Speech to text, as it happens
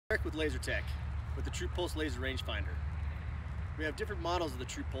Eric with Laser Tech with the TruPulse laser rangefinder. We have different models of the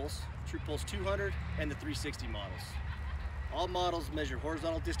TruPulse 200 and the 360 models. All models measure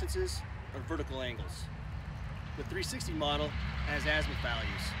horizontal distances or vertical angles. The 360 model has azimuth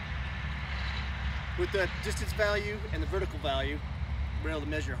values. With the distance value and the vertical value, we're able to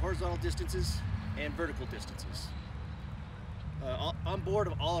measure horizontal distances and vertical distances. On board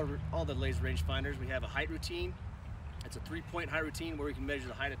of all the laser rangefinders, we have a height routine. It's a 3-point height routine where we can measure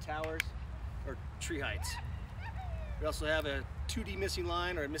the height of towers or tree heights. We also have a 2D missing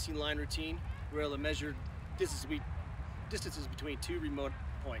line or a missing line routine. We're able to measure distances between two remote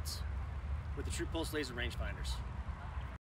points with the TruPulse laser rangefinders.